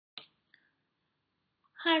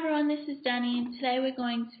Hi everyone, this is Danny, and today we're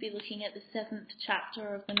going to be looking at the 7th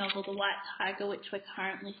chapter of the novel The White Tiger, which we're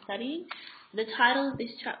currently studying. The title of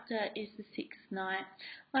this chapter is The Sixth Night.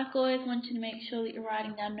 Like always, I want you to make sure that you're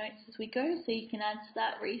writing down notes as we go so you can add to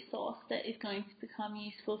that resource that is going to become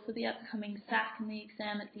useful for the upcoming SAC and the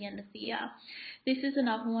exam at the end of the year. This is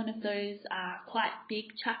another one of those quite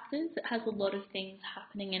big chapters. It has a lot of things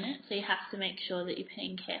happening in it, so you have to make sure that you're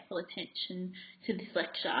paying careful attention to this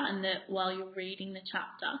lecture and that while you're reading the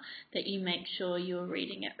chapter that you make sure you're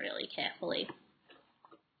reading it really carefully.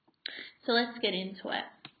 So let's get into it.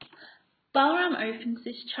 Balaram opens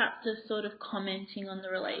this chapter sort of commenting on the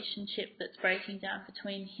relationship that's breaking down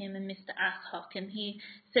between him and Mr. Ashok, and he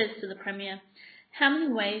says to the Premier, "How many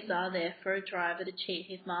ways are there for a driver to cheat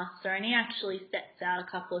his master?" And he actually sets out a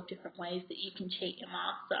couple of different ways that you can cheat your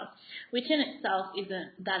master, which in itself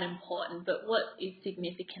isn't that important, but what is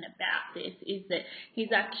significant about this is that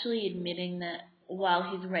he's actually admitting that while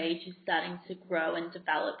his rage is starting to grow and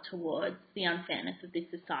develop towards the unfairness of this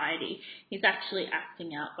society, he's actually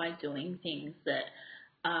acting out by doing things that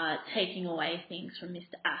are taking away things from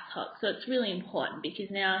Mr. Ashok. So it's really important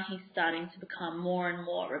because now he's starting to become more and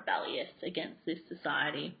more rebellious against this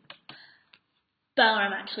society.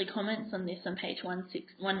 Balaram actually comments on this on page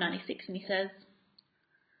 196, and he says,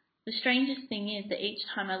 "The strangest thing is that each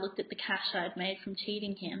time I looked at the cash I had made from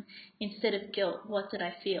cheating him, instead of guilt, what did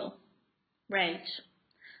I feel? Rage.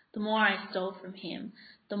 The more I stole from him,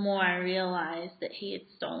 the more I realised that he had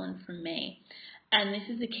stolen from me." And this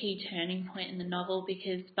is a key turning point in the novel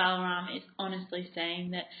because Balaram is honestly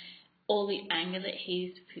saying that all the anger that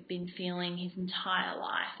he's been feeling his entire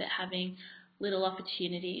life at having little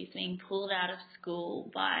opportunities, being pulled out of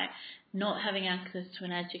school, by not having access to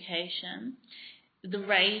an education, the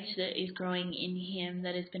rage that is growing in him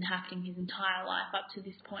that has been happening his entire life up to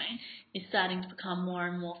this point is starting to become more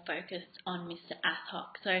and more focused on Mr.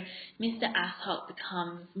 Ashok. So Mr. Ashok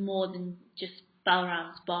becomes more than just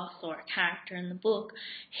Balaram's boss or a character in the book.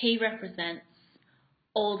 He represents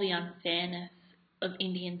all the unfairness of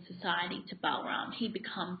Indian society to Balaram. He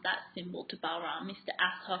becomes that symbol to Balaram. Mr.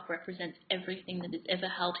 Ashok represents everything that has ever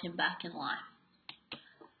held him back in life.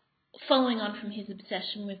 Following on from his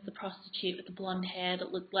obsession with the prostitute with the blonde hair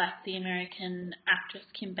that looked like the American actress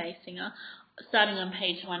Kim Basinger, starting on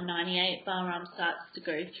page 198, Balaram starts to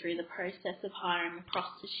go through the process of hiring a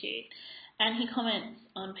prostitute. And he comments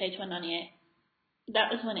on page 198,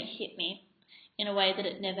 "That was when it hit me, in a way that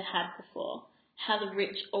it never had before, how the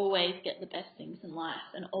rich always get the best things in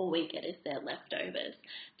life and all we get is their leftovers."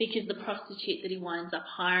 Because the prostitute that he winds up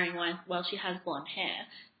hiring while she has blonde hair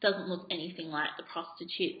doesn't look anything like the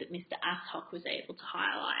prostitute that Mr. Ashok was able to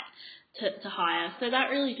hire. So that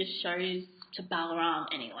really just shows to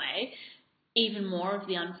Balaram anyway even more of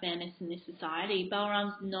the unfairness in this society.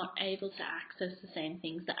 Balaram's not able to access the same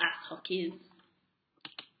things that Ashok is.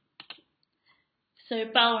 So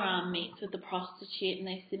Balaram meets with the prostitute and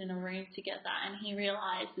they sit in a room together, and he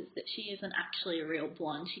realises that she isn't actually a real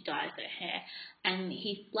blonde. She dyes her hair, and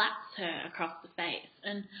he slaps her across the face.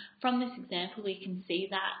 And from this example we can see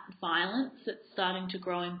that violence that's starting to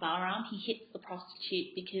grow in Balaram. He hits the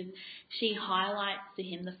prostitute because she highlights to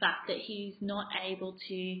him the fact that he's not able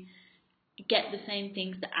to get the same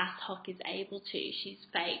things that Ashok is able to. She's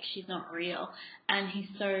fake, she's not real, and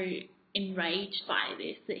he's so enraged by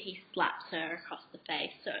this that he slaps her across the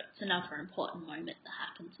face. So it's another important moment that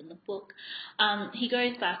happens in the book. He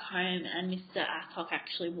goes back home and Mr. Ashok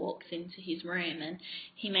actually walks into his room and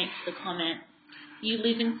he makes the comment, "You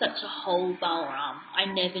live in such a hole, Balaram. I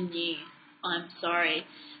never knew. I'm sorry."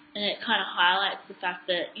 And it kind of highlights the fact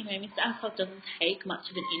that, Mr. Ashok doesn't take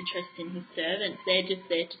much of an interest in his servants. They're just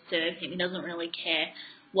there to serve him. He doesn't really care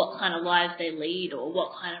what kind of lives they lead or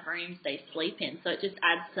what kind of rooms they sleep in. So it just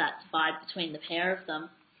adds to that divide between the pair of them.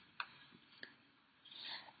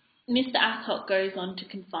 Mr. Ashok goes on to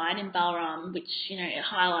confide in Balaram, which, it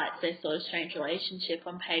highlights their sort of strange relationship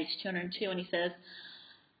on page 202, and he says,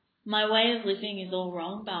 "My way of living is all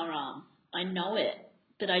wrong, Balaram. I know it,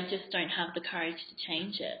 but I just don't have the courage to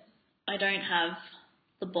change it. I don't have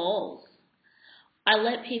the balls. I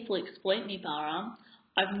let people exploit me, Balaram.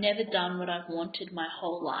 I've never done what I've wanted my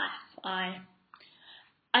whole life. I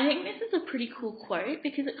think this is a pretty cool quote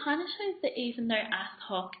because it kind of shows that even though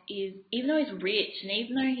he's rich and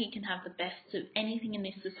even though he can have the best of anything in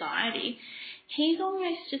this society, he's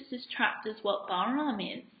almost just as trapped as what Balaram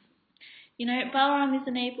is. Balaram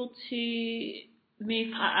isn't able to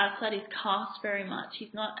move outside his caste very much.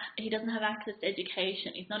 He doesn't have access to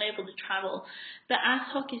education. He's not able to travel. But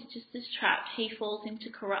Ashok is just as trapped. He falls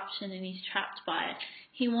into corruption and he's trapped by it.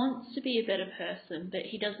 He wants to be a better person, but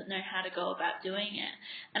he doesn't know how to go about doing it.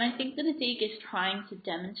 And I think that Adiga is trying to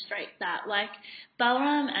demonstrate that. Like,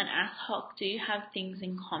 Balaram and Ashok do have things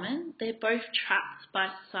in common. They're both trapped by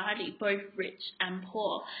society, both rich and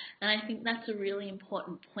poor. And I think that's a really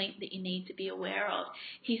important point that you need to be aware of.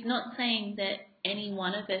 He's not saying that any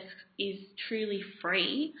one of us is truly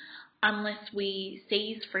free unless we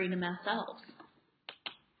seize freedom ourselves.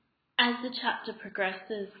 As the chapter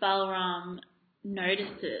progresses, Balaram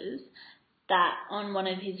notices that on one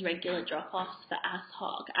of his regular drop-offs for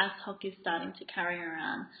Ashok is starting to carry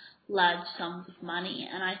around large sums of money,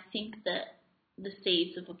 and I think that the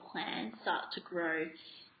seeds of a plan start to grow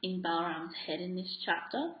in Balaram's head in this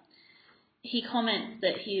chapter. He comments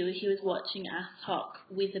that he was watching Ashok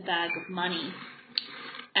with a bag of money,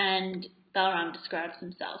 and Balaram describes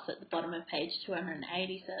himself at the bottom of page 208.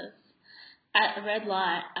 He says, "At a red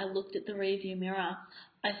light, I looked at the rearview mirror.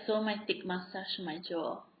 I saw my thick moustache on my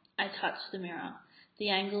jaw. I touched the mirror. The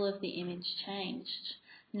angle of the image changed.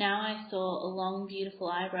 Now I saw a long, beautiful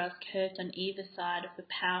eyebrows curved on either side of the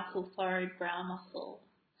powerful furrowed brow muscle.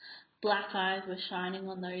 Black eyes were shining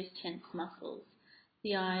on those tense muscles,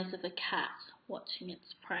 the eyes of a cat watching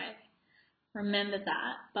its prey." Remember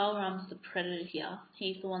that Balaram's the predator here.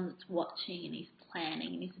 He's the one that's watching and he's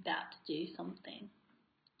planning and he's about to do something.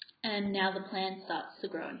 And now the plan starts to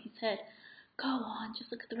grow in his head. "Go on,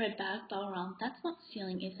 just look at the red bag, Balaram. That's not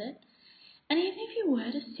stealing, is it? And even if you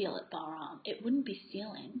were to steal it, Balaram, it wouldn't be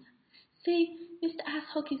stealing. See, Mr.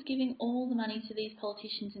 Ashok is giving all the money to these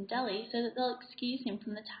politicians in Delhi so that they'll excuse him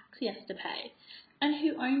from the tax he has to pay. And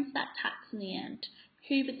who owns that tax in the end?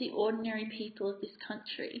 Who but the ordinary people of this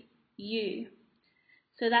country? You."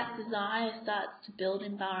 So that desire starts to build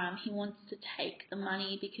in Balaram. He wants to take the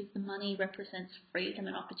money because the money represents freedom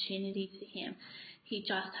and opportunity to him. He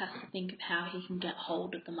just has to think of how he can get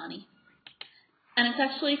hold of the money. And it's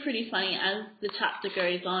actually pretty funny, as the chapter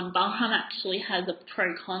goes on, Balaram actually has a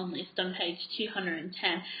pro-con list on page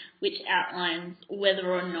 210, which outlines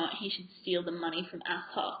whether or not he should steal the money from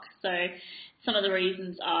Ashok. So some of the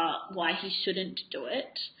reasons are why he shouldn't do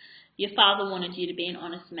it. Your father wanted you to be an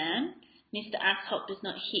honest man. Mr. Ashok does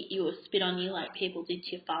not hit you or spit on you like people did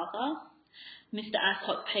to your father. Mr.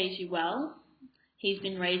 Ashok pays you well. He's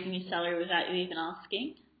been raising your salary without you even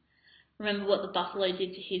asking. Remember what the buffalo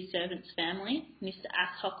did to his servant's family? Mr.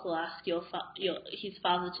 Ashok will ask his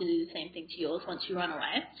father to do the same thing to yours once you run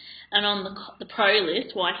away. And on the pro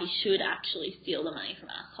list, why he should actually steal the money from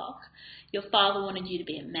Ashok. Your father wanted you to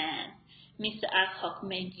be a man. Mr. Ashok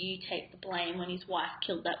made you take the blame when his wife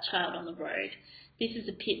killed that child on the road. This is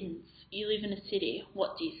a pittance. You live in a city.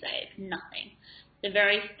 What do you save? Nothing. The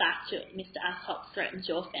very fact that Mr. Ashok threatens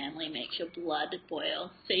your family makes your blood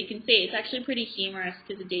boil. So you can see it's actually pretty humorous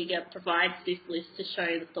because Adiga provides this list to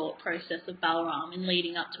show the thought process of Balaram in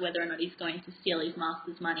leading up to whether or not he's going to steal his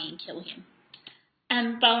master's money and kill him.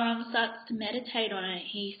 And Balaram starts to meditate on it.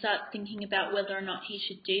 He starts thinking about whether or not he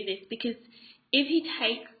should do this, because if he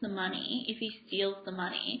takes the money, if he steals the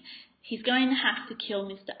money, he's going to have to kill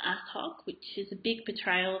Mr. Ashok, which is a big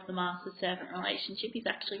betrayal of the master-servant relationship. He's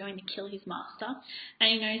actually going to kill his master, and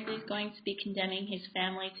he knows that he's going to be condemning his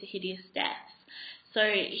family to hideous deaths. So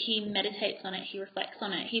he meditates on it, he reflects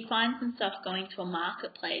on it. He finds himself going to a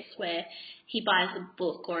marketplace where he buys a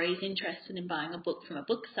book, or he's interested in buying a book from a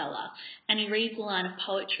bookseller, and he reads a line of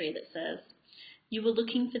poetry that says, "You were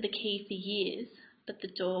looking for the key for years, but the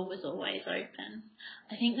door was always open."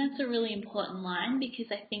 I think that's a really important line,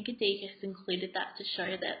 because I think Adiga has included that to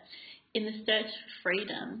show that in the search for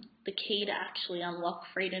freedom, the key to actually unlock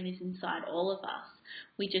freedom is inside all of us.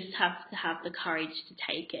 We just have to have the courage to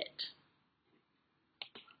take it.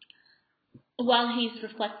 While he's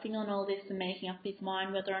reflecting on all this and making up his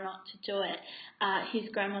mind whether or not to do it, his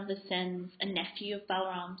grandmother sends a nephew of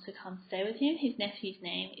Balaram to come stay with him. His nephew's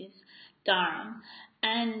name is Dharam,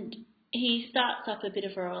 and he starts up a bit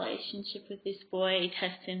of a relationship with this boy. He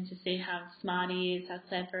tests him to see how smart he is, how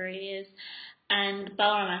clever he is. And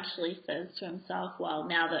Balaram actually says to himself, well,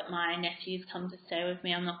 now that my nephew's come to stay with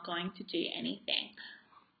me, I'm not going to do anything.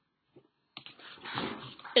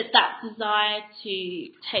 But that desire to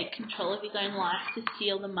take control of his own life, to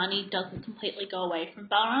steal the money, doesn't completely go away from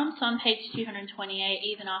Balaram. So on page 228,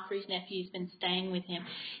 even after his nephew's been staying with him,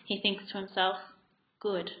 he thinks to himself,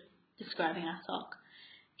 good, describing Ashok.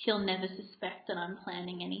 He'll never suspect that I'm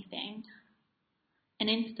planning anything. An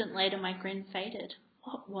instant later, my grin faded.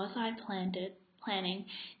 What was I planning?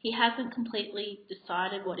 He hasn't completely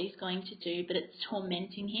decided what he's going to do, but it's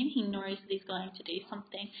tormenting him. He knows that he's going to do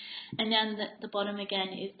something. And then the bottom again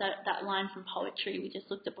is that line from poetry we just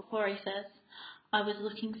looked at before. He says, I was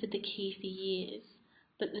looking for the key for years,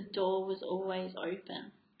 but the door was always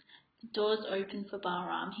open. The door's open for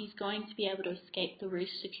Balaram. He's going to be able to escape the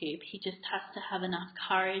rooster coop. He just has to have enough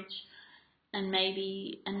courage and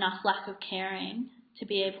maybe enough lack of caring to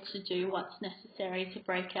be able to do what's necessary to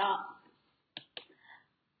break out.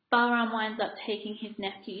 Balaram winds up taking his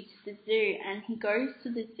nephew to the zoo, and he goes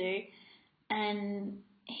to the zoo and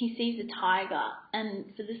he sees a tiger, and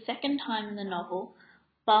for the second time in the novel,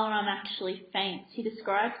 Balaram actually faints. He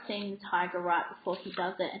describes seeing the tiger right before he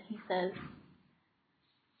does it, and he says,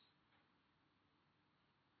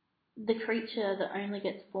 "The creature that only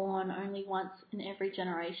gets born only once in every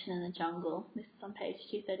generation in the jungle." This is on page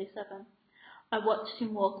 237. I watched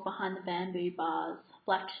him walk behind the bamboo bars.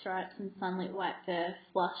 Black stripes and sunlit white fur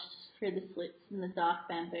flushed through the slits in the dark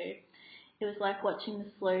bamboo. It was like watching the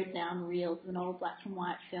slowed down reels of an old black and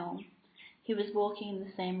white film. He was walking in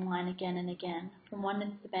the same line again and again, from one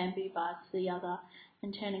end of the bamboo bars to the other,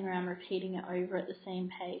 and turning around repeating it over at the same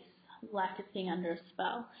pace, like a thing under a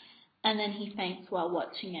spell. And then he faints while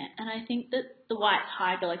watching it. And I think that the white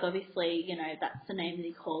tiger, like obviously, that's the name that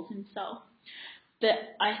he calls himself.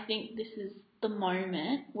 But I think this is the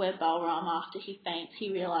moment where Balaram, after he faints,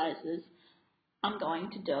 he realises, I'm going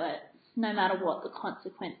to do it. No matter what the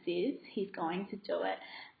consequence is, he's going to do it.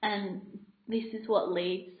 And this is what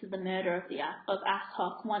leads to the murder of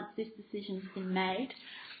Ashok. Once this decision's been made,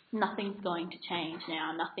 nothing's going to change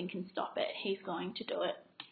now. Nothing can stop it. He's going to do it.